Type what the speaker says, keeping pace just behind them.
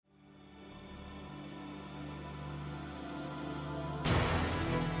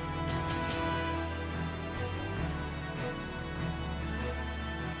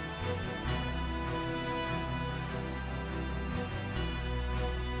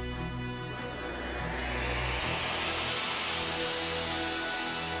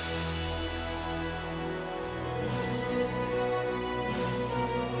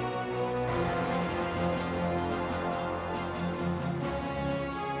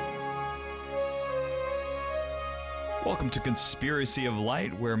Welcome to Conspiracy of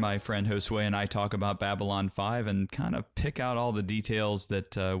Light, where my friend Josue and I talk about Babylon 5 and kind of pick out all the details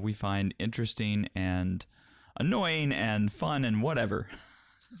that we find interesting and annoying and fun and whatever.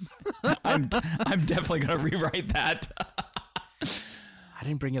 I'm definitely going to rewrite that. I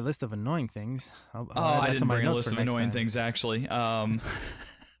didn't bring a list of annoying things. I didn't bring a list of annoying things, actually.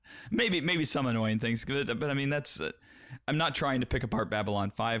 Maybe some annoying things, but I mean, that's... I'm not trying to pick apart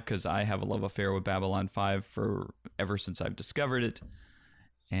Babylon 5 because I have a love affair with Babylon 5 ever since I've discovered it.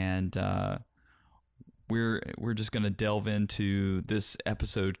 And we're just going to delve into this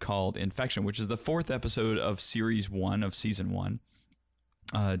episode called Infection, which is the fourth episode of Series 1 of Season 1,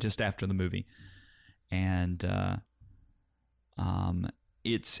 just after the movie. And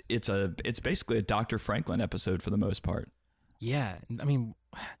it's basically a Dr. Franklin episode for the most part. Yeah, I mean,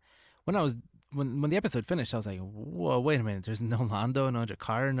 when the episode finished, I was like, whoa, wait a minute. There's no Lando, no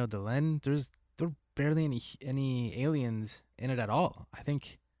Jakar, no Delenn. There were barely any aliens in it at all. I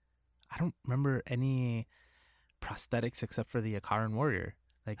don't remember any prosthetics except for the Akaran warrior.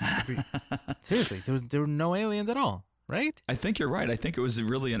 Like, seriously, there were no aliens at all, right? I think you're right. I think it was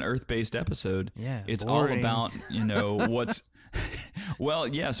really an Earth-based episode. Yeah, it's boring. all about, what's... Well,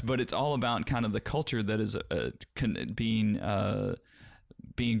 yes, but it's all about kind of the culture that is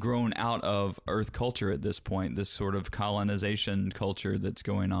being grown out of Earth culture at this point, this sort of colonization culture that's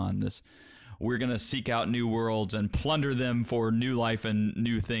going on. We're going to seek out new worlds and plunder them for new life and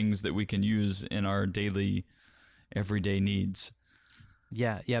new things that we can use in our daily, everyday needs.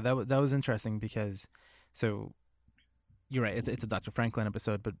 Yeah, that was interesting because, so you're right, it's a Dr. Franklin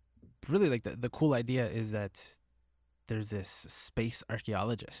episode, but really like the cool idea is that there's this space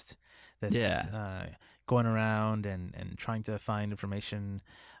archaeologist that's going around and trying to find information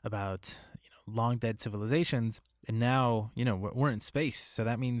about long dead civilizations. And now we're in space, so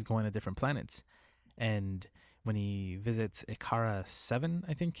that means going to different planets. And when he visits Ikara 7,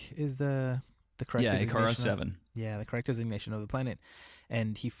 I think is the correct designation. Ikara 7. The correct designation of the planet,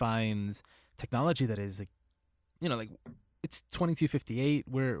 and he finds technology that is like it's 2258.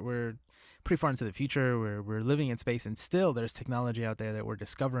 We're pretty far into the future. We're living in space, and still there's technology out there that we're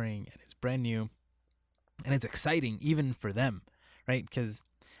discovering, and it's brand new, and it's exciting even for them, right? Because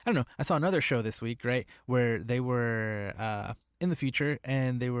I don't know. I saw another show this week, right, where they were in the future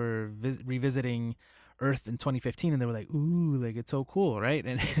and they were revisiting Earth in 2015, and they were like, "Ooh, like it's so cool," right?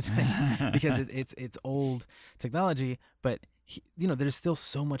 And because it's old technology, but there's still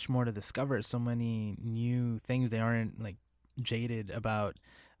so much more to discover. So many new things they aren't like jaded about.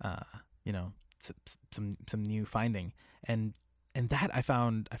 Some new finding, and that I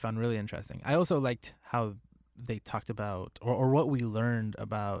found really interesting. I also liked how they talked about or what we learned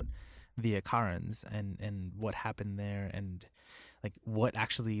about the Akarans and what happened there, and like what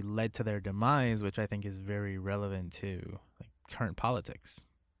actually led to their demise, which I think is very relevant to like current politics.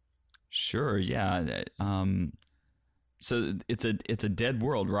 Sure, yeah. So it's a dead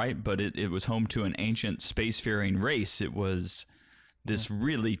world, right? But it was home to an ancient spacefaring race. It was this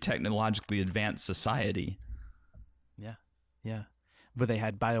really technologically advanced society. Yeah. But they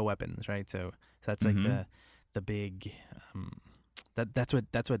had bioweapons, right? So that's like the big that's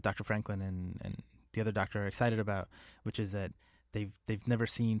what Dr. Franklin and the other doctor are excited about, which is that they've never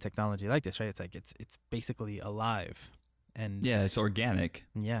seen technology like this, right? It's like it's basically alive. And it's organic.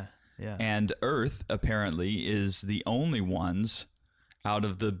 Yeah. And Earth apparently is the only ones out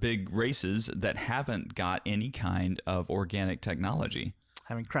of the big races that haven't got any kind of organic technology.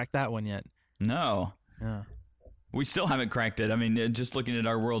 Haven't cracked that one yet. No. Yeah. We still haven't cracked it. I mean, just looking at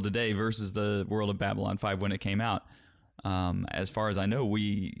our world today versus the world of Babylon 5 when it came out, as far as I know,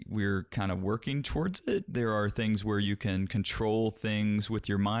 we're kind of working towards it. There are things where you can control things with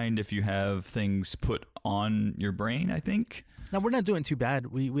your mind if you have things put on your brain, I think. Now, we're not doing too bad.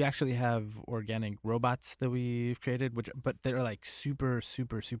 We actually have organic robots that we've created, but they're like super,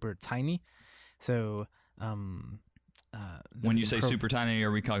 super, super tiny. So, when you say super tiny,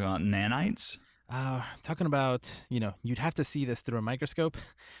 are we talking about nanites? Talking about, you'd have to see this through a microscope,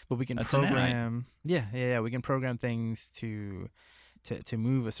 but we can That's program. We can program things to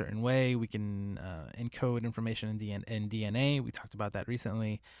move a certain way. We can encode information in DNA. We talked about that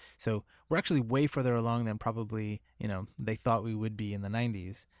recently. So we're actually way further along than probably, they thought we would be in the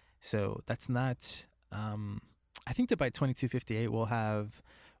 90s. So that's not... I think that by 2258 we'll have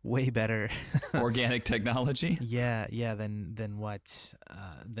way better organic technology. Yeah, than what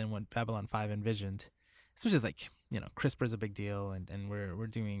Babylon 5 envisioned. Especially like, CRISPR is a big deal, and we're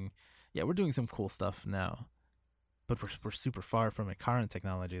doing some cool stuff now. But we're super far from current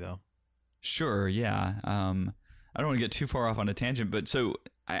technology though. Sure, yeah. I don't want to get too far off on a tangent, but so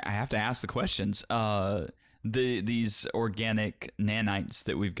I have to ask the questions. these organic nanites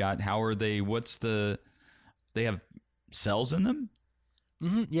that we've got, how are they? They have cells in them?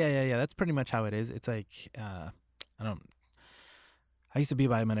 Yeah. That's pretty much how it is. It's like I used to be a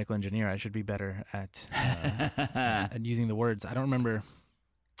biomedical engineer. I should be better at using the words. I don't remember.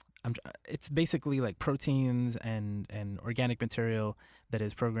 It's basically like proteins and organic material that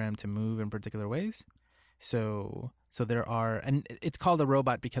is programmed to move in particular ways. So there are, and it's called a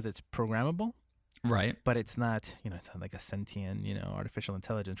robot because it's programmable. Right. But it's not, it's not like a sentient, artificial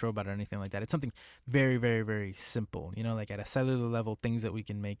intelligence robot or anything like that. It's something very, very, very simple, like at a cellular level, things that we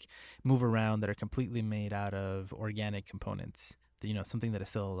can move around that are completely made out of organic components, something that is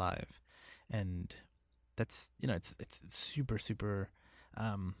still alive. And that's, it's super, super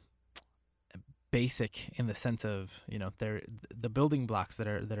basic in the sense of, they're the building blocks that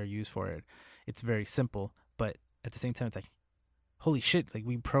are used for it. It's very simple, but at the same time, it's like, holy shit, like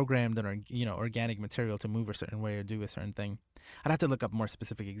we programmed an organic material to move a certain way or do a certain thing. I'd have to look up more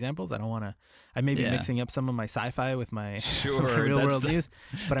specific examples. I may be mixing up some of my sci-fi with my, my real world news,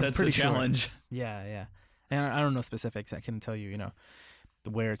 but I'm pretty sure. Challenge. Yeah. And I don't know specifics. I couldn't tell you,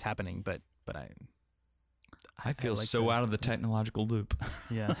 where it's happening, but I feel so out of the technological loop.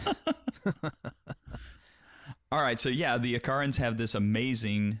 Yeah. All right. So yeah, the Akarans have this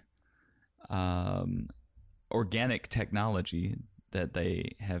amazing organic technology that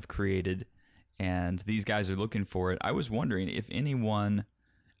they have created, and these guys are looking for it. I was wondering if anyone,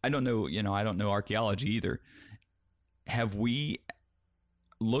 I don't know archaeology either. Have we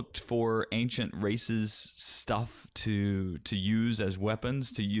looked for ancient races stuff to use as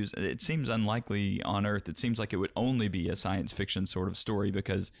weapons to use? It seems unlikely on Earth. It seems like it would only be a science fiction sort of story,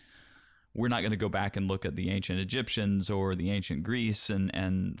 because we're not going to go back and look at the ancient Egyptians or the ancient Greece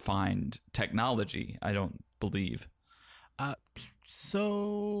and find technology, I don't believe.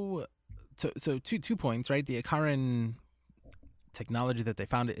 So 2 points, right? The Akaran technology that they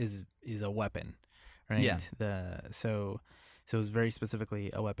found is a weapon, right? Yeah. So it's very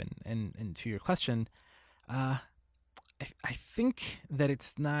specifically a weapon. And to your question, I think that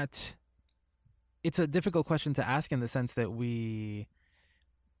it's a difficult question to ask in the sense that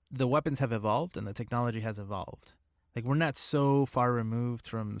the weapons have evolved and the technology has evolved. Like, we're not so far removed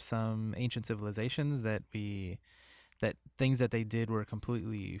from some ancient civilizations that things that they did were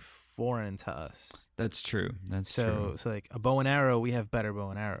completely foreign to us. That's true. That's true. So like a bow and arrow, we have better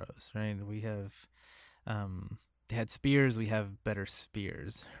bow and arrows, right? We have, they had spears, we have better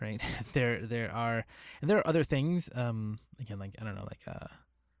spears, right? there are other things, again, like, I don't know, like,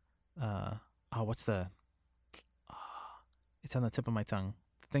 what's it's on the tip of my tongue.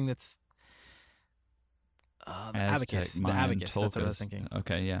 The thing that's, the abacus. The abacus. That's what I was thinking.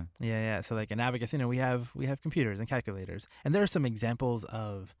 Okay, yeah. Yeah. So like an abacus, we have computers and calculators, and there are some examples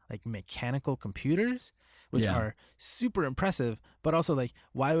of like mechanical computers, which are super impressive. But also, like,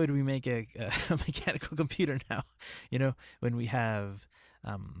 why would we make a mechanical computer now? When we have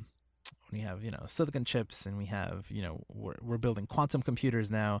silicon chips, and we have we're building quantum computers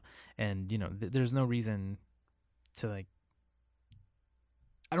now, and there's no reason to like.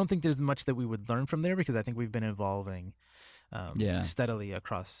 I don't think there's much that we would learn from there, because I think we've been evolving steadily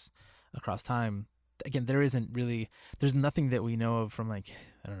across time. Again, there's nothing that we know of from, like,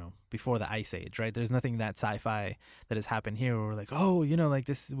 I don't know, before the Ice Age, right? There's nothing that sci-fi that has happened here where we're like, like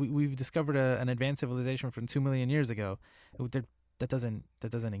this, we've discovered an advanced civilization from 2 million years ago. That doesn't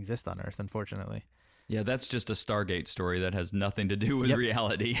exist on Earth, unfortunately. Yeah, that's just a Stargate story that has nothing to do with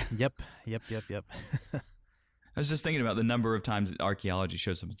reality. Yep. I was just thinking about the number of times that archaeology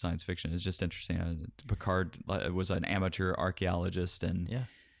shows up in science fiction. It's just interesting. Picard was an amateur archaeologist, and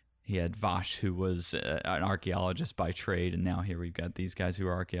he had Vash, who was an archaeologist by trade, and now here we've got these guys who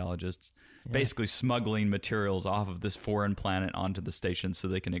are archaeologists, basically smuggling materials off of this foreign planet onto the station so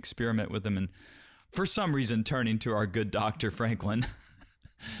they can experiment with them, and for some reason turning to our good Dr. Franklin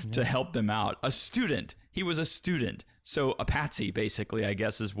to help them out. A student. He was a student. So a patsy, basically, I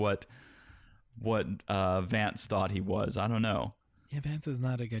guess, is what Vance thought he was. I don't know. Yeah, Vance is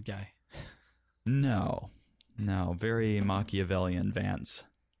not a good guy. No, very Machiavellian Vance.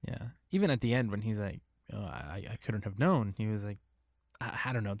 Yeah, even at the end when he's like, I couldn't have known. He was like,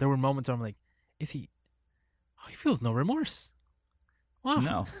 I don't know. There were moments where I'm like, he feels no remorse.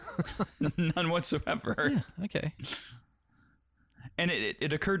 Wow. No, none whatsoever. Yeah, okay. And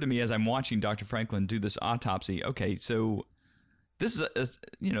it occurred to me as I'm watching Dr. Franklin do this autopsy. Okay, so this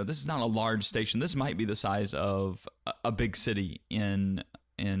is not a large station. This might be the size of a big city in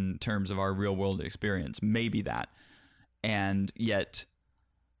terms of our real world experience. Maybe that. And yet,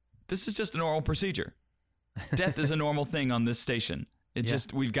 this is just a normal procedure. Death is a normal thing on this station.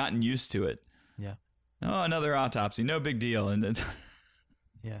 We've gotten used to it. Yeah. Oh, another autopsy, no big deal. And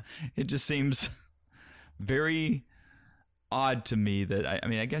Yeah. it just seems very odd to me that, I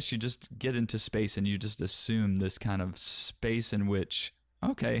mean, I guess you just get into space and you just assume this kind of space in which,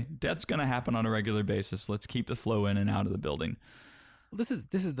 okay, death's going to happen on a regular basis. Let's keep the flow in and out of the building. This is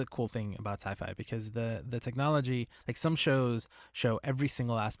the cool thing about sci-fi, because the technology, like some shows show every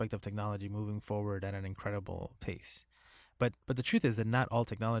single aspect of technology moving forward at an incredible pace, but the truth is that not all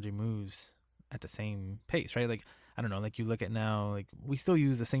technology moves at the same pace, right? Like, I don't know, like you look at now, like we still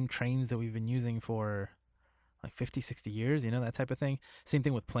use the same trains that we've been using for like 50, 60 years, you know, that type of thing. Same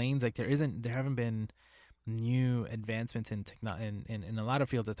thing with planes. Like there haven't been new advancements in in a lot of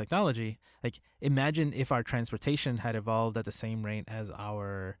fields of technology. Like imagine if our transportation had evolved at the same rate as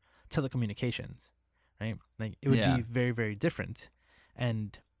our telecommunications, right? Like it would be very, very different.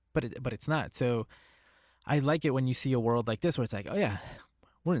 And but it's not. So I like it when you see a world like this where it's like, oh yeah,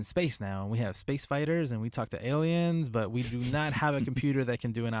 we're in space now and we have space fighters and we talk to aliens, but we do not have a computer that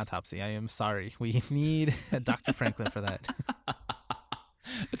can do an autopsy. I am sorry. We need a Dr. Franklin for that.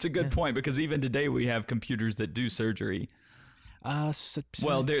 It's a good point, because even today we have computers that do surgery.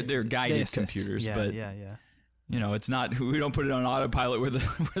 Well, they're guided computers, but you know, it's not. We don't put it on autopilot where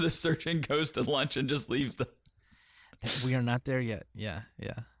the surgeon goes to lunch and just leaves the. We are not there yet. Yeah.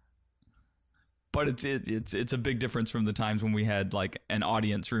 But it's a big difference from the times when we had like an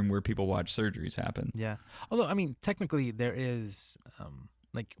audience room where people watch surgeries happen. Yeah. Although, I mean, technically there is,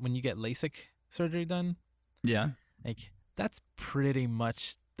 like when you get LASIK surgery done. Yeah. Like that's pretty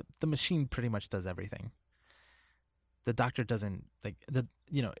much, the machine pretty much does everything. The doctor doesn't, like,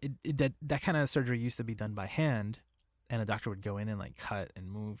 that kind of surgery used to be done by hand, and a doctor would go in and like cut and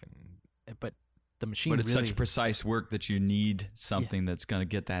move, but the machine. But it's really, such precise work that you need something that's going to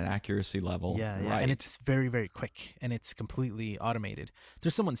get that accuracy level. Yeah, right. And it's very, very quick, and it's completely automated.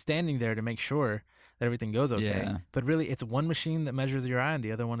 There's someone standing there to make sure that everything goes okay. Yeah. But really, it's one machine that measures your eye, and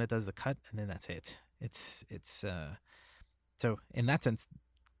the other one that does the cut, and then that's it. It's so in that sense,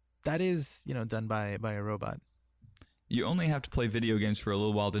 that is, done by a robot. You only have to play video games for a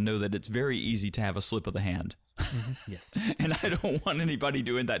little while to know that it's very easy to have a slip of the hand. Mm-hmm. Yes. And I don't want anybody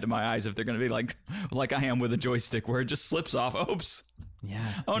doing that to my eyes if they're going to be like I am with a joystick where it just slips off. Oops.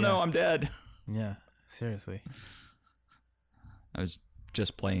 Yeah. Oh, no, I'm dead. Yeah, seriously. I was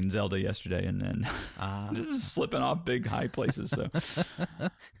just playing Zelda yesterday and then just slipping off big high places. So,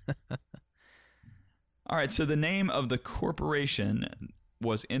 all right. So the name of the corporation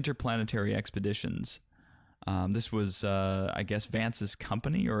was Interplanetary Expeditions. This was, I guess, Vance's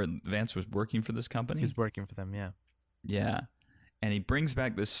company, or Vance was working for this company. He's working for them, yeah. Yeah. And he brings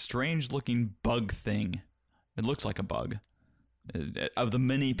back this strange-looking bug thing. It looks like a bug. Of the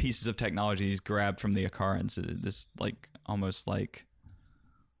many pieces of technology he's grabbed from the Akarans, this, almost like,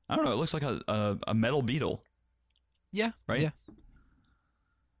 I don't know, it looks like a metal beetle. Yeah. Right? Yeah.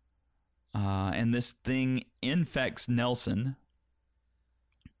 And this thing infects Nelson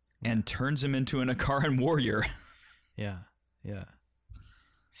and turns him into an Akaran warrior. Yeah.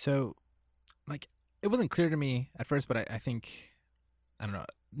 So, it wasn't clear to me at first, but I think, I don't know,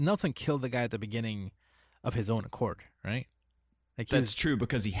 Nelson killed the guy at the beginning of his own accord, right? That's true,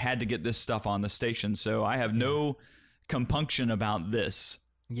 because he had to get this stuff on the station, so I have no compunction about this.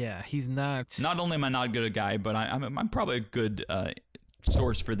 Yeah, he's not... Not only am I not good a guy, but I'm probably a good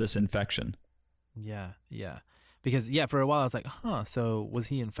source for this infection. Yeah. Because for a while I was like, so was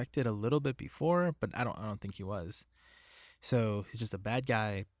he infected a little bit before? But I don't think he was. So he's just a bad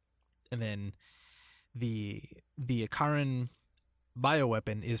guy. And then the Akaran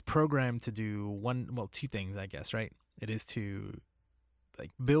bioweapon is programmed to do two things, I guess, right? It is to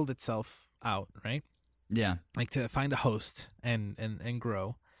build itself out, right? Yeah. To find a host and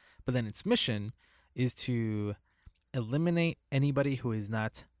grow. But then its mission is to eliminate anybody who is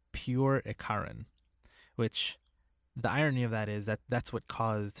not pure Akaran, which the irony of that is that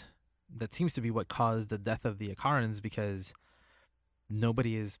seems to be what caused the death of the Akarans, because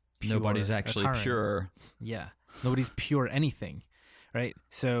nobody's actually Akaran. Pure. Yeah. Nobody's pure anything, right?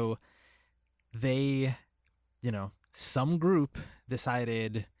 So they, some group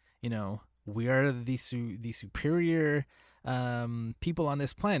decided, we are the superior people on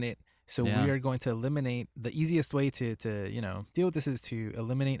this planet, so we are going to eliminate. The easiest way to deal with this is to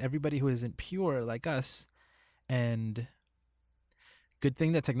eliminate everybody who isn't pure like us. And good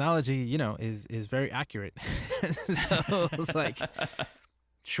thing that technology, is very accurate. So it's like,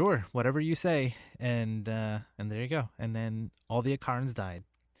 sure, whatever you say, and there you go. And then all the Akarans died.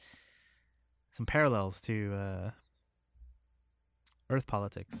 Some parallels to Earth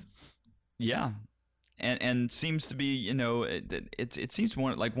politics. Yeah, and seems to be, it seems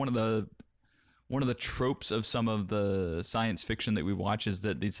one of one of the tropes of some of the science fiction that we watch is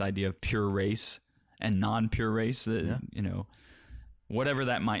that this idea of pure race and non-pure race, that, you know, whatever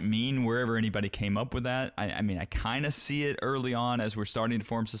that might mean, wherever anybody came up with that. I mean, I kind of see it early on as we're starting to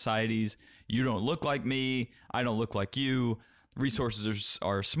form societies. You don't look like me. I don't look like you. Resources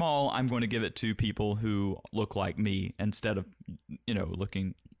are small. I'm going to give it to people who look like me instead of, you know,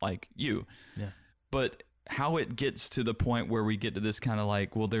 looking like you. Yeah. But how it gets to the point where we get to this kind of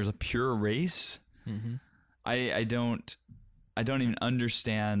like, well, there's a pure race. Mm-hmm. I don't even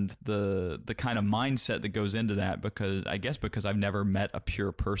understand the kind of mindset that goes into that, because I've never met a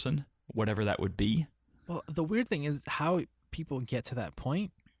pure person, whatever that would be. Well, the weird thing is how people get to that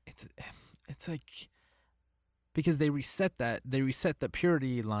point. It's like, because they reset the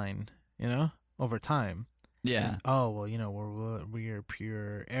purity line, you know, over time. Yeah. Like, oh, well, you know, we're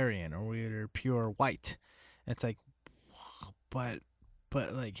pure Aryan, or we're pure white. It's like, but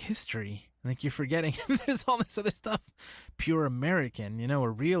like history, like you're forgetting there's all this other stuff. Pure American, you know,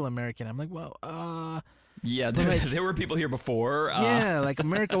 or real American. I'm like, well, yeah, there were people here before. Yeah, like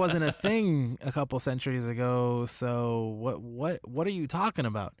America wasn't a thing a couple centuries ago. So what are you talking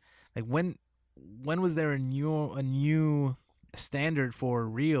about? Like when was there a new standard for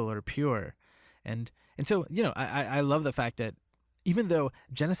real or pure? And so, you know, I love the fact that even though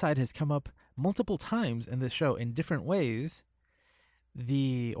genocide has come up multiple times in this show in different ways,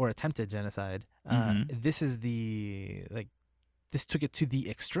 or attempted genocide, this took it to the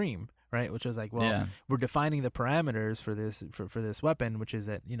extreme, right? Which was like, well, we're defining the parameters for this weapon, which is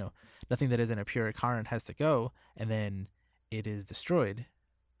that, you know, nothing that isn't a pure current has to go, and then it is destroyed.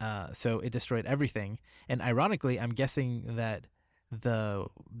 So it destroyed everything. And ironically, I'm guessing that the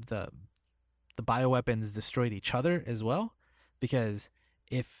bioweapons destroyed each other as well, because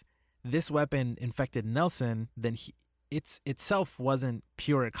if this weapon infected Nelson, then itself wasn't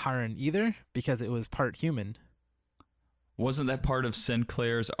pure Karan either, because it was part human. Wasn't that part of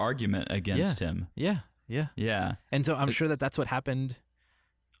Sinclair's argument against him? Yeah. And so I'm sure that's what happened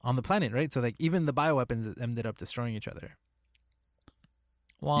on the planet, right? So like even the bioweapons ended up destroying each other.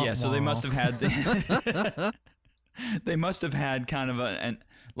 So they must have had they must have had kind of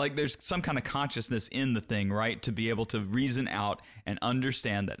like there's some kind of consciousness in the thing, right? To be able to reason out and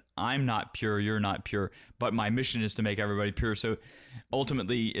understand that I'm not pure, you're not pure, but my mission is to make everybody pure. So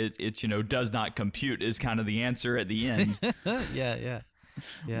ultimately it's, you know, does not compute is kind of the answer at the end. Yeah.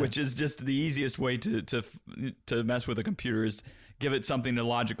 Which is just the easiest way to mess with a computer, is give it something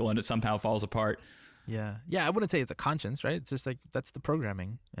illogical and it somehow falls apart. Yeah. I wouldn't say it's a conscience, right? It's just like that's the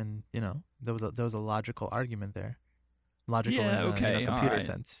programming, and you know there was a logical argument there, logical in a computer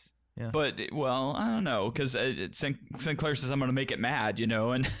sense. Yeah. But well, I don't know, because Sinclair says I'm going to make it mad, you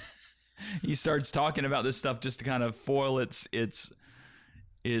know, and he starts talking about this stuff just to kind of foil its to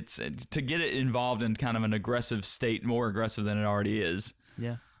get it involved in kind of an aggressive state, more aggressive than it already is.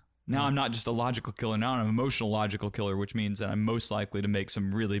 Yeah. Now I'm not just a logical killer. Now I'm an emotional logical killer, which means that I'm most likely to make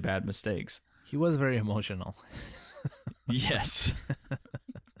some really bad mistakes. He was very emotional. Yes.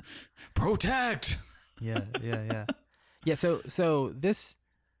 Protect. Yeah.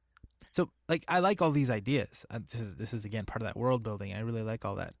 So like I like all these ideas. This is again part of that world building. I really like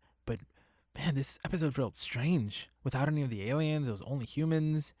all that. But man, this episode felt strange without any of the aliens. It was only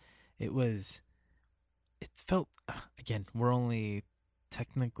humans. It felt, again, we're only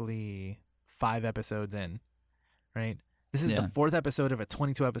technically 5 episodes in, right? This is the 4th episode of a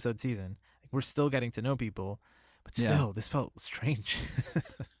 22 episode season. We're still getting to know people, but still, this felt strange.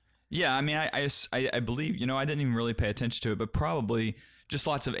 Yeah, I mean, I believe, you know, I didn't even really pay attention to it, but probably just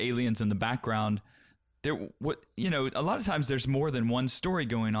lots of aliens in the background. A lot of times there's more than one story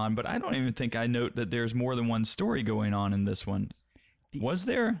going on, but I don't even think I note that there's more than one story going on in this one. Was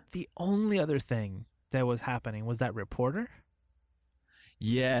there? The only other thing that was happening was that reporter.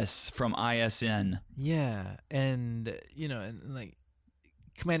 Yes, from ISN. Yeah, and you know, and like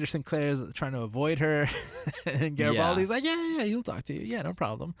Commander Sinclair's trying to avoid her, and Garibaldi's like, yeah, he'll talk to you. Yeah, no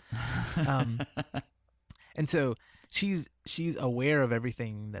problem. And so she's aware of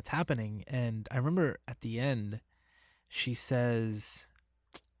everything that's happening. And I remember at the end, she says,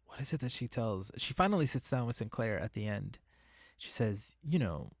 what is it that she tells? She finally sits down with Sinclair at the end. She says, you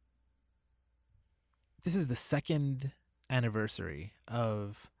know, this is the 2nd anniversary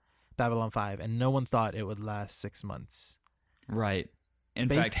of Babylon 5, and no one thought it would last 6 months. Right. In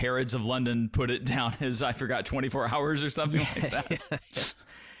fact, Harrods of London put it down as, I forgot, 24 hours or something like that. Yeah.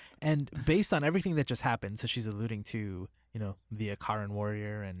 And based on everything that just happened, so she's alluding to, you know, the Akaran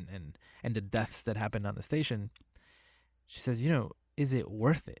warrior and the deaths that happened on the station. She says, you know, is it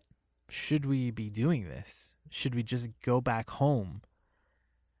worth it? Should we be doing this? Should we just go back home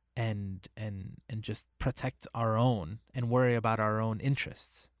and just protect our own and worry about our own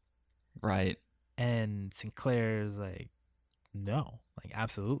interests. Right. And Sinclair's like, no, like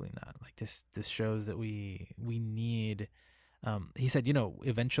absolutely not. Like this shows that we need. He said,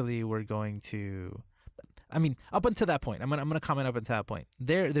 eventually we're going to. I mean, up until that point, I'm gonna comment up until that point.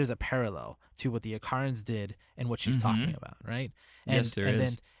 There's a parallel to what the Akarans did and what she's talking about, right? And, yes, there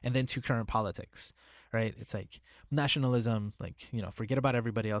is. And then to current politics, right? It's like nationalism, like forget about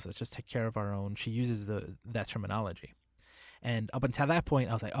everybody else. Let's just take care of our own. She uses that terminology, and up until that point,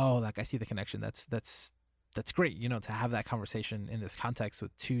 I was like, oh, like I see the connection. That's great, to have that conversation in this context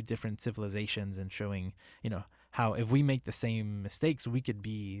with two different civilizations and showing, how if we make the same mistakes, we could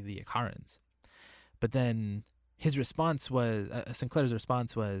be the Akarans. But then his response was, Sinclair's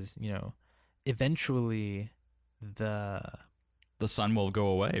response was, eventually the sun will go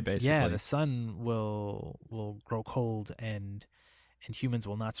away, basically. Yeah, the sun will grow cold and humans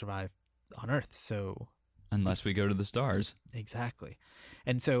will not survive on Earth. So unless we go to the stars. Exactly.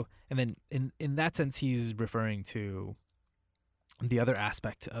 And then in that sense, he's referring to the other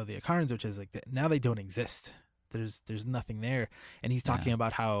aspect of the Akarans, which is like now they don't exist. There's nothing there. And he's talking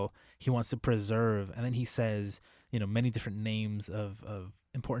about how he wants to preserve. And then he says, many different names of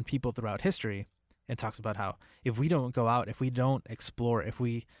important people throughout history, and talks about how if we don't go out, if we don't explore, if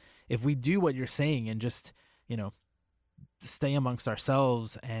we do what you're saying and just, stay amongst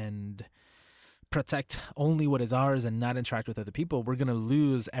ourselves and protect only what is ours and not interact with other people, we're going to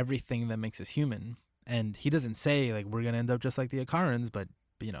lose everything that makes us human. And he doesn't say like we're going to end up just like the Akarans, but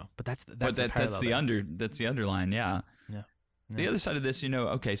that's the underline. Yeah. The other side of this,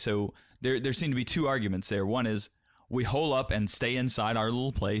 okay, so there seem to be two arguments there. One is we hole up and stay inside our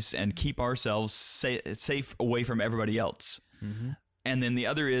little place and keep ourselves safe away from everybody else. Mm-hmm. And then the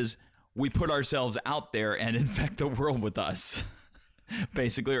other is we put ourselves out there and infect the world with us,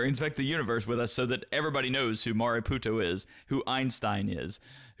 basically, or infect the universe with us so that everybody knows who Mariputo is, who Einstein is,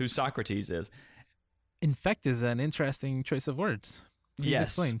 who Socrates is. Infect is an interesting choice of words. Please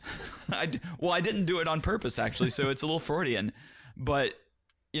yes. Explain. I didn't do it on purpose, actually, so it's a little Freudian. But,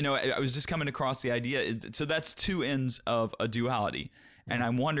 I was just coming across the idea. So that's two ends of a duality. And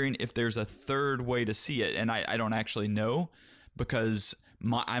I'm wondering if there's a third way to see it. And I don't actually know, because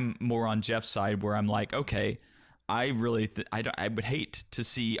I'm more on Jeff's side, where I'm like, okay, I really I would hate to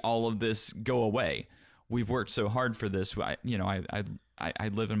see all of this go away. We've worked so hard for this. I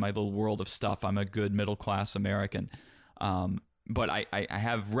live in my little world of stuff. I'm a good middle-class American. But I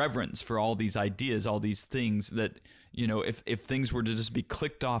have reverence for all these ideas, all these things that, if things were to just be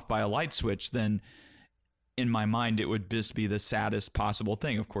clicked off by a light switch, then in my mind, it would just be the saddest possible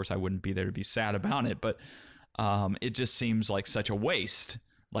thing. Of course, I wouldn't be there to be sad about it, but it just seems like such a waste.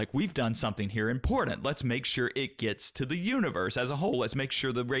 Like, we've done something here important. Let's make sure it gets to the universe as a whole. Let's make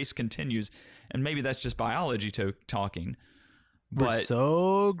sure the race continues. And maybe that's just biology talking. We're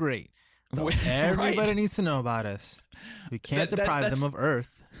so great. Everybody right. needs to know about us. We can't deprive them of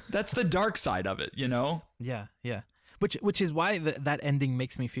Earth. That's the dark side of it, Yeah. Which is why that ending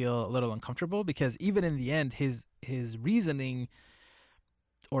makes me feel a little uncomfortable, because even in the end, his reasoning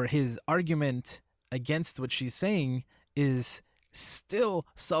or his argument against what she's saying is still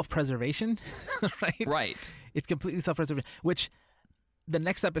self-preservation, right? Right. It's completely self-preservation, which the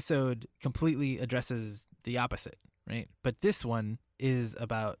next episode completely addresses the opposite, right? But this one is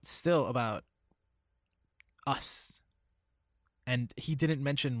still about us. And he didn't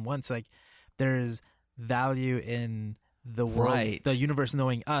mention once, like, there's value in the world, right. the universe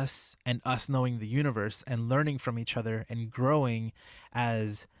knowing us and us knowing the universe and learning from each other and growing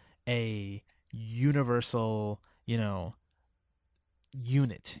as a universal,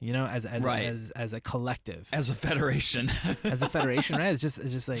 unit, as a collective, as a federation, right? It's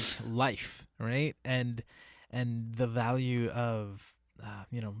just like life, right? And the value of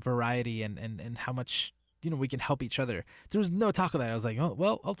variety and how much we can help each other. There was no talk of that. I was like, oh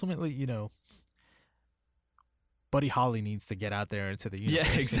well, ultimately, Buddy Holly needs to get out there into the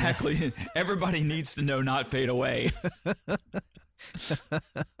universe. Yeah, exactly. Everybody needs to know, not fade away.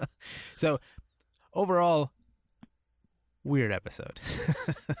 So overall, weird episode.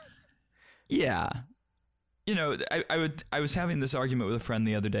 Yeah. I was having this argument with a friend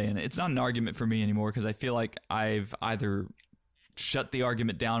the other day, and it's not an argument for me anymore, because I feel like I've either shut the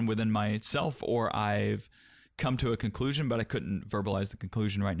argument down within myself or I've come to a conclusion, but I couldn't verbalize the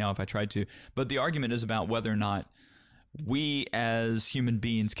conclusion right now if I tried to. But the argument is about whether or not we as human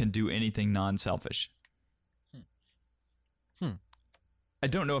beings can do anything non-selfish. I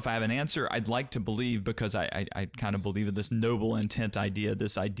don't know if I have an answer. I'd like to believe, because I kind of believe in this noble intent idea,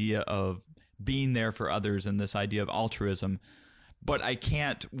 this idea of being there for others and this idea of altruism. But I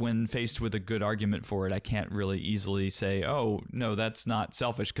can't, when faced with a good argument for it, I can't really easily say, oh, no, that's not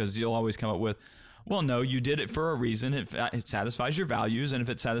selfish, because you'll always come up with, well, no, you did it for a reason. It satisfies your values, and if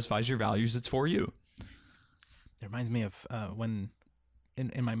it satisfies your values, it's for you. It reminds me of when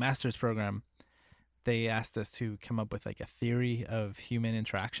in my master's program, they asked us to come up with like a theory of human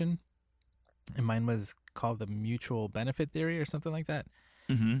interaction. And mine was called the mutual benefit theory or something like that.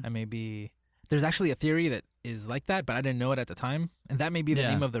 Mm-hmm. There's actually a theory that is like that, but I didn't know it at the time. And that may be the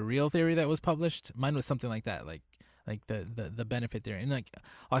name of the real theory that was published. Mine was something like that, like the benefit theory. And like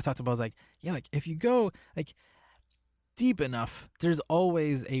all I talked about was like, yeah, like if you go like deep enough, there's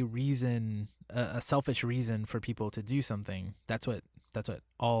always a reason, a selfish reason for people to do something. That's what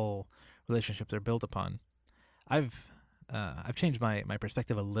all relationships are built upon. I've changed my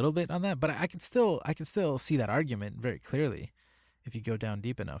perspective a little bit on that, but I can still see that argument very clearly if you go down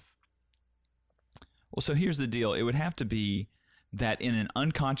deep enough. Well, so here's the deal. It would have to be that in an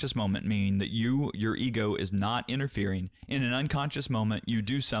unconscious moment, meaning that your ego is not interfering. In an unconscious moment, you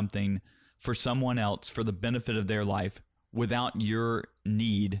do something for someone else for the benefit of their life without your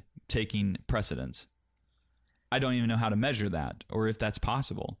need taking precedence. I don't even know how to measure that or if that's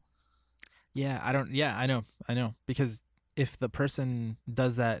possible. Yeah, I know. Because if the person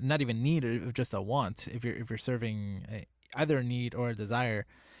does that, not even need or just a want, if you're serving either a need or a desire,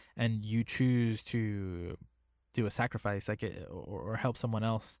 and you choose to do a sacrifice or help someone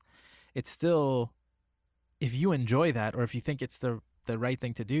else, it's still, if you enjoy that or if you think it's the right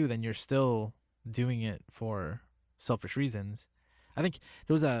thing to do, then you're still doing it for selfish reasons. I think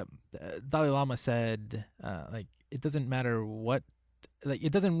there was Dalai Lama said like it doesn't matter what. Like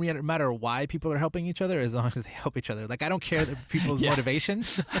it doesn't really matter why people are helping each other as long as they help each other. Like I don't care people's motivation.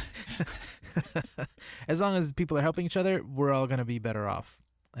 As long as people are helping each other, we're all gonna be better off.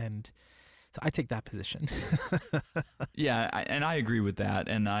 And so I take that position. Yeah, and I agree with that.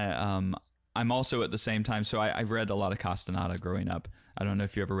 And I'm also at the same time. So I've read a lot of Castaneda growing up. I don't know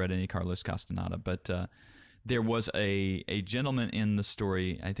if you ever read any Carlos Castaneda, but there was a gentleman in the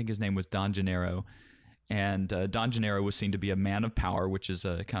story. I think his name was Don Gennaro. And Don Gennaro was seen to be a man of power, which is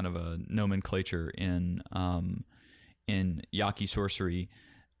a kind of a nomenclature in Yaqui sorcery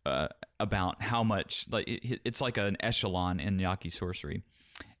about how much, like it's like an echelon in Yaqui sorcery.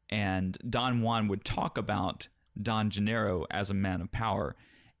 And Don Juan would talk about Don Gennaro as a man of power,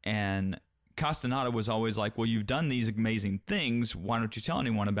 and Castaneda was always like, well, you've done these amazing things. Why don't you tell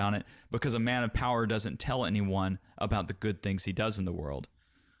anyone about it? Because a man of power doesn't tell anyone about the good things he does in the world.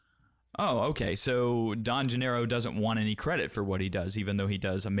 Oh, okay. So Don Gennaro doesn't want any credit for what he does, even though he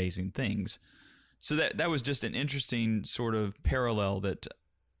does amazing things. So that was just an interesting sort of parallel that,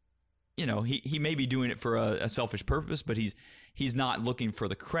 you know, he may be doing it for a selfish purpose, but he's not looking for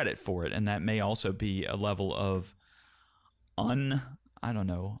the credit for it. And that may also be a level of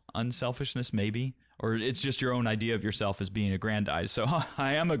unselfishness maybe, or it's just your own idea of yourself as being aggrandized. So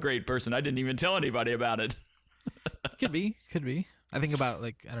I am a great person. I didn't even tell anybody about it. Could be. I think about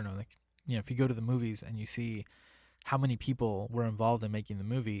if you go to the movies and you see how many people were involved in making the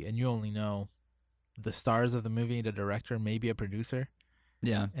movie, and you only know the stars of the movie, the director, maybe a producer.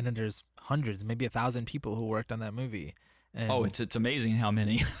 Yeah. And then there's hundreds, maybe 1,000 people who worked on that movie. And it's amazing how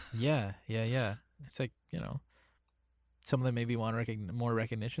many. Yeah. It's like, some of them maybe want more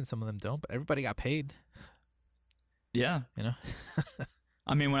recognition, some of them don't, but everybody got paid. Yeah.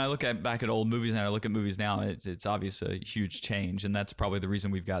 I mean, when I look back at old movies and I look at movies now, it's obviously a huge change, and that's probably the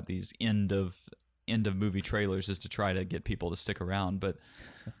reason we've got these end of movie trailers, is to try to get people to stick around. But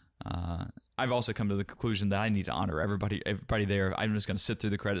I've also come to the conclusion that I need to honor everybody there. I'm just going to sit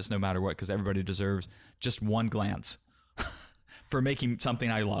through the credits no matter what, because everybody deserves just one glance for making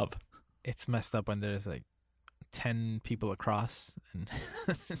something I love. It's messed up when there's like 10 people across, and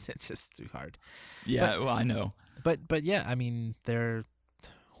it's just too hard. Yeah, well, I know. But yeah, I mean,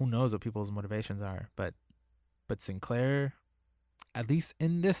 who knows what people's motivations are, but Sinclair, at least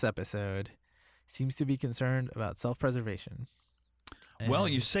in this episode, seems to be concerned about self-preservation. Well,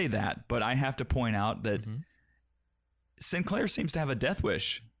 you say that, but I have to point out that Sinclair seems to have a death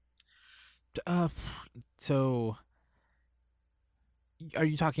wish. So are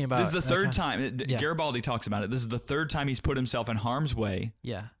you talking about... This is the third time. Garibaldi talks about it. This is the third time he's put himself in harm's way.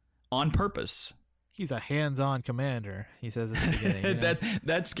 Yeah. On purpose. He's a hands-on commander, he says at the beginning.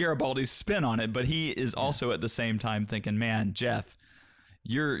 That's Garibaldi's spin on it, but he is also at the same time thinking, man, Jeff,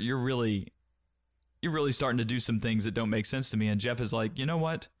 you're really starting to do some things that don't make sense to me. And Jeff is like, you know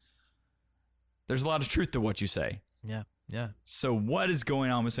what? There's a lot of truth to what you say. Yeah. So what is going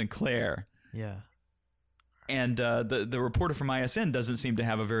on with Sinclair? Yeah. And the reporter from ISN doesn't seem to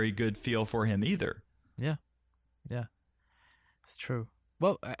have a very good feel for him either. Yeah. It's true.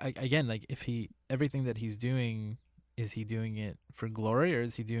 Well, again, like if everything that he's doing, is he doing it for glory, or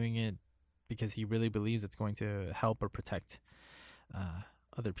is he doing it because he really believes it's going to help or protect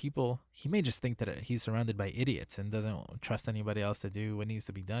other people? He may just think that he's surrounded by idiots and doesn't trust anybody else to do what needs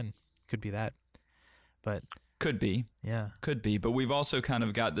to be done. Could be that, but Could be. yeah, Could be. But we've also kind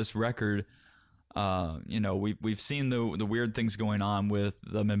of got this record. We've seen the weird things going on with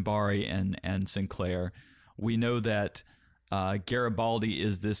the Minbari and Sinclair. We know that Garibaldi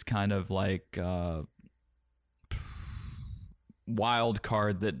is this kind of like wild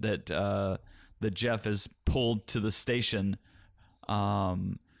card that Jeff has pulled to the station.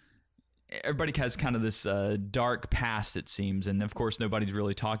 Everybody has kind of this dark past, it seems, and of course nobody's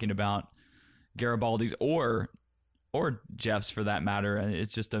really talking about Garibaldi's or Jeff's for that matter. And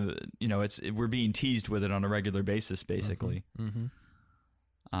it's just we're being teased with it on a regular basis, basically.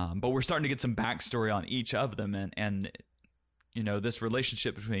 Mm-hmm. But we're starting to get some backstory on each of them, and this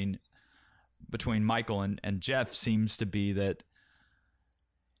relationship between Michael and Jeff seems to be that,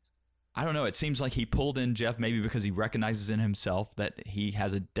 I don't know, it seems like he pulled in Jeff maybe because he recognizes in himself that he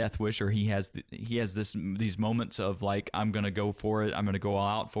has a death wish, or he has these moments of like, I'm going to go for it, I'm going to go all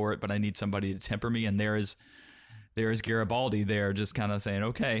out for it, but I need somebody to temper me. And there is Garibaldi there just kind of saying,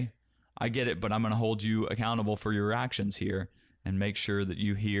 okay, I get it, but I'm going to hold you accountable for your actions here and make sure that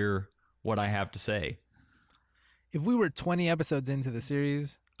you hear what I have to say. If we were 20 episodes into the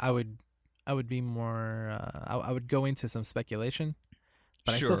series, I would be more, I would go into some speculation.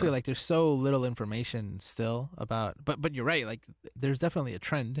 But Sure. I still feel like there's so little information still about. But you're right. Like there's definitely a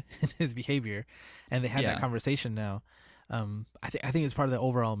trend in his behavior, and they had that conversation now. I think it's part of the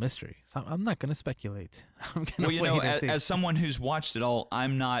overall mystery. So I'm not going to speculate. I'm going to wait and see. As someone who's watched it all,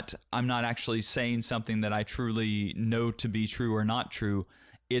 I'm not actually saying something that I truly know to be true or not true.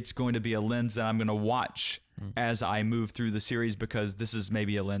 It's going to be a lens that I'm going to watch as I move through the series, because this is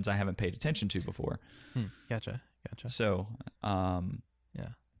maybe a lens I haven't paid attention to before. Gotcha. So, yeah.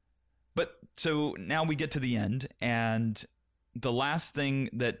 But so now we get to the end, and the last thing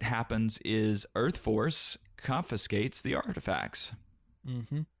that happens is Earth Force confiscates the artifacts.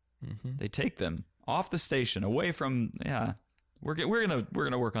 Mm-hmm. They take them off the station, away from. Yeah, we're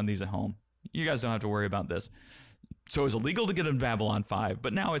gonna work on these at home. You guys don't have to worry about this. So it's illegal to get in Babylon 5,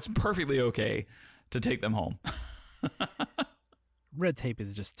 but now it's perfectly okay to take them home. Red tape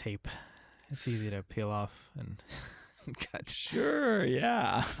is just tape. It's easy to peel off and cut. Sure,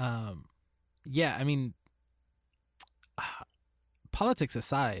 yeah. Yeah, I mean, politics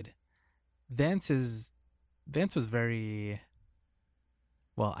aside, Vance was very,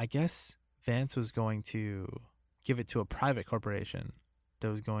 well, I guess Vance was going to give it to a private corporation that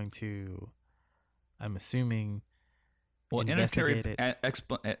was going to, I'm assuming, investigate it.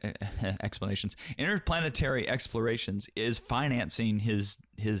 Explanations. Interplanetary Explorations is financing his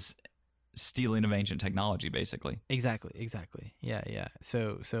stealing of ancient technology, basically. Exactly. Yeah.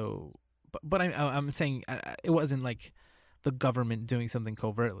 But I'm saying it wasn't like the government doing something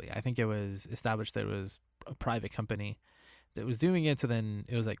covertly. I think it was established that it was a private company that was doing it. So then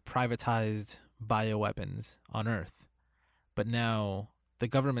it was like privatized bioweapons on Earth. But now the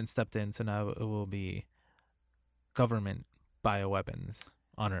government stepped in, so now it will be government bioweapons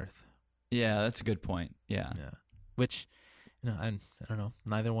on Earth. Yeah, that's a good point. Yeah. Which, I don't know.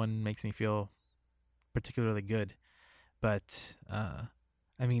 Neither one makes me feel particularly good. But,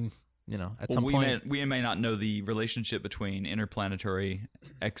 I mean, at some point... We may not know the relationship between interplanetary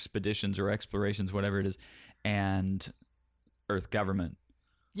expeditions or explorations, whatever it is, and Earth government.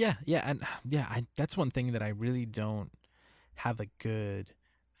 Yeah, and that's one thing that I really don't have a good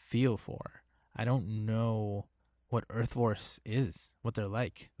feel for. I don't know what Earth Force is, what they're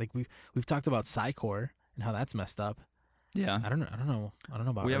like. Like we've talked about Psycor and how that's messed up. Yeah, I don't know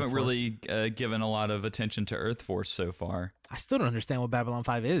about. We Earth haven't Force. really given a lot of attention to Earth Force so far. I still don't understand what Babylon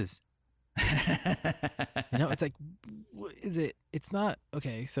 5 is. It's like, is it? It's not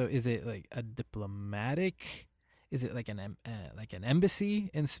okay. So is it like a diplomatic? Is it like an embassy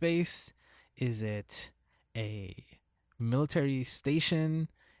in space? Is it a military station?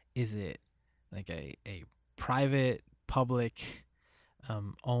 Is it like a private, public,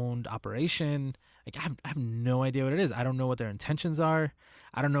 owned operation? Like I have no idea what it is. I don't know what their intentions are.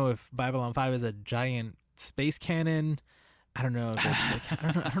 I don't know if Babylon 5 is a giant space cannon. I don't know if it's like,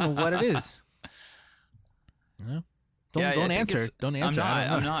 I don't know what it is. Don't answer. Don't answer.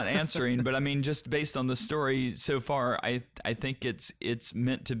 I'm not answering, but I mean, just based on the story so far, I think it's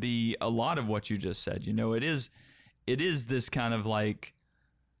meant to be a lot of what you just said. It is this kind of like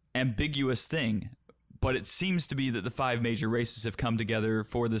ambiguous thing, but it seems to be that the 5 major races have come together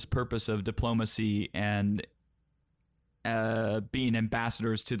for this purpose of diplomacy and being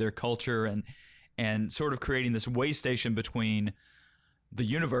ambassadors to their culture and sort of creating this way station between the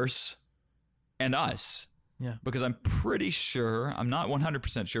universe and us. Yeah. Because I'm pretty sure, I'm not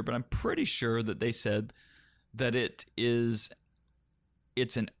 100% sure, but I'm pretty sure that they said that it's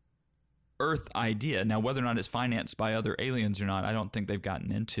an Earth idea. Now, whether or not it's financed by other aliens or not, I don't think they've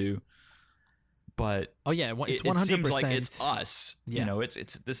gotten into. But oh yeah, it's 100%. It seems like it's us. Yeah. You know,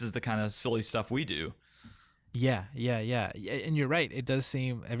 this is the kind of silly stuff we do. Yeah. And you're right. It does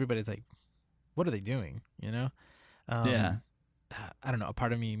seem everybody's like, what are they doing? You know? Yeah. I don't know. A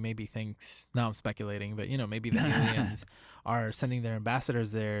part of me maybe thinks, now I'm speculating, but maybe the aliens are sending their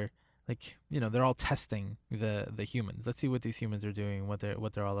ambassadors there. Like, they're all testing the humans. Let's see what these humans are doing, what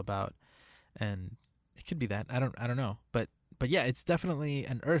they're all about. And it could be that. I don't know. But yeah, it's definitely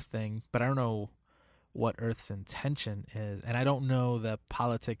an Earth thing, but I don't know what Earth's intention is. And I don't know the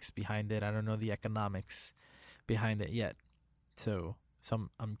politics behind it. I don't know the economics behind it yet. So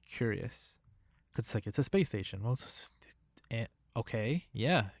I'm curious. 'Cause it's a space station. Well, okay,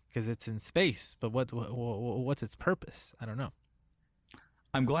 yeah, because it's in space. But what's its purpose? I don't know.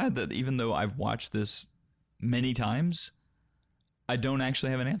 I'm glad that even though I've watched this many times, I don't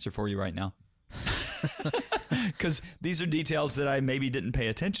actually have an answer for you right now. Because these are details that I maybe didn't pay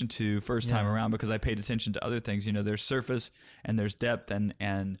attention to first time around because I paid attention to other things. There's surface and there's depth,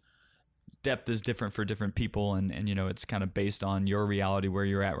 and depth is different for different people. And it's kind of based on your reality where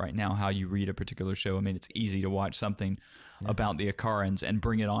you're at right now, how you read a particular show. I mean, it's easy to watch something about the Akarans and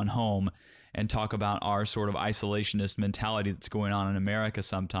bring it on home and talk about our sort of isolationist mentality that's going on in America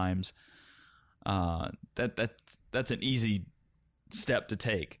sometimes. That's an easy step to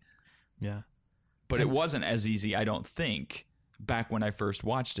take. Yeah. But it wasn't as easy, I don't think, back when I first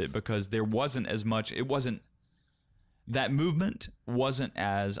watched it, because there wasn't as much, that movement wasn't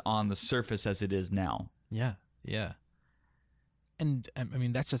as on the surface as it is now. Yeah. And I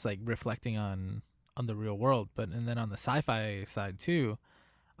mean, that's just like reflecting on the real world. And then on the sci-fi side too,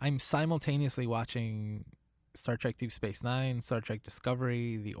 I'm simultaneously watching Star Trek Deep Space Nine, Star Trek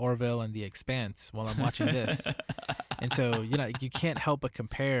Discovery, The Orville, and The Expanse while I'm watching this. And so, you can't help but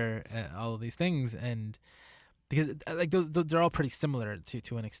compare all of these things, and because like those they're all pretty similar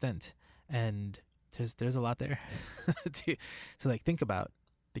to an extent, and there's a lot there to like think about,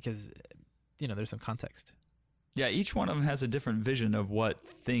 because there's some context. Yeah, each one of them has a different vision of what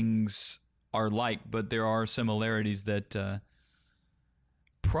things are like, but there are similarities that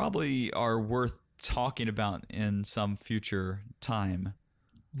probably are worth talking about in some future time.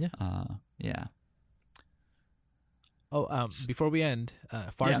 Yeah. Yeah. Oh, before we end,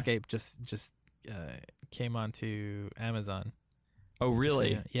 Farscape just came onto Amazon. Oh,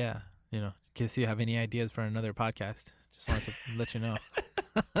 really? So, yeah. In case you have any ideas for another podcast, just wanted to let you know.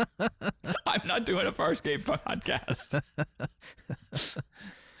 I'm not doing a Farscape podcast.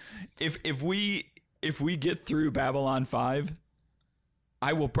 If we get through Babylon 5,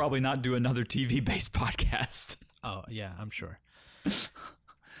 I will probably not do another TV-based podcast. Oh, yeah, I'm sure.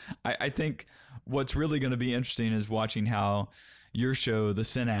 I think what's really going to be interesting is watching how your show, The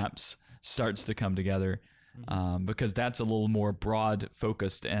Synapse, starts to come together, because that's a little more broad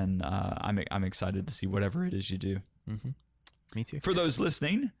focused, and I'm excited to see whatever it is you do. Mm-hmm. Me too. For those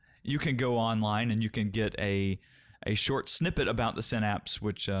listening, you can go online and you can get a short snippet about The Synapse,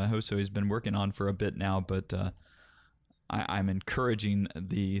 which Hoso has been working on for a bit now, but I'm encouraging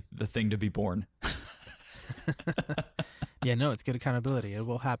the thing to be born. Yeah, no, it's good accountability. It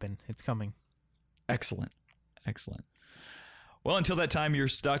will happen. It's coming. Excellent. Well, until that time, you're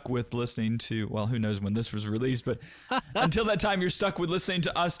stuck with listening to, well, who knows when this was released, but until that time, you're stuck with listening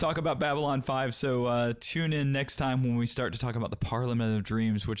to us talk about Babylon 5. So tune in next time when we start to talk about the Parliament of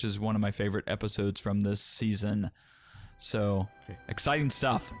Dreams, which is one of my favorite episodes from this season. So exciting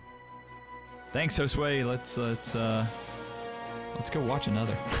stuff. Thanks, Josue. Let's go watch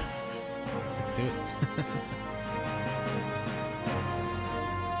another. Let's do it.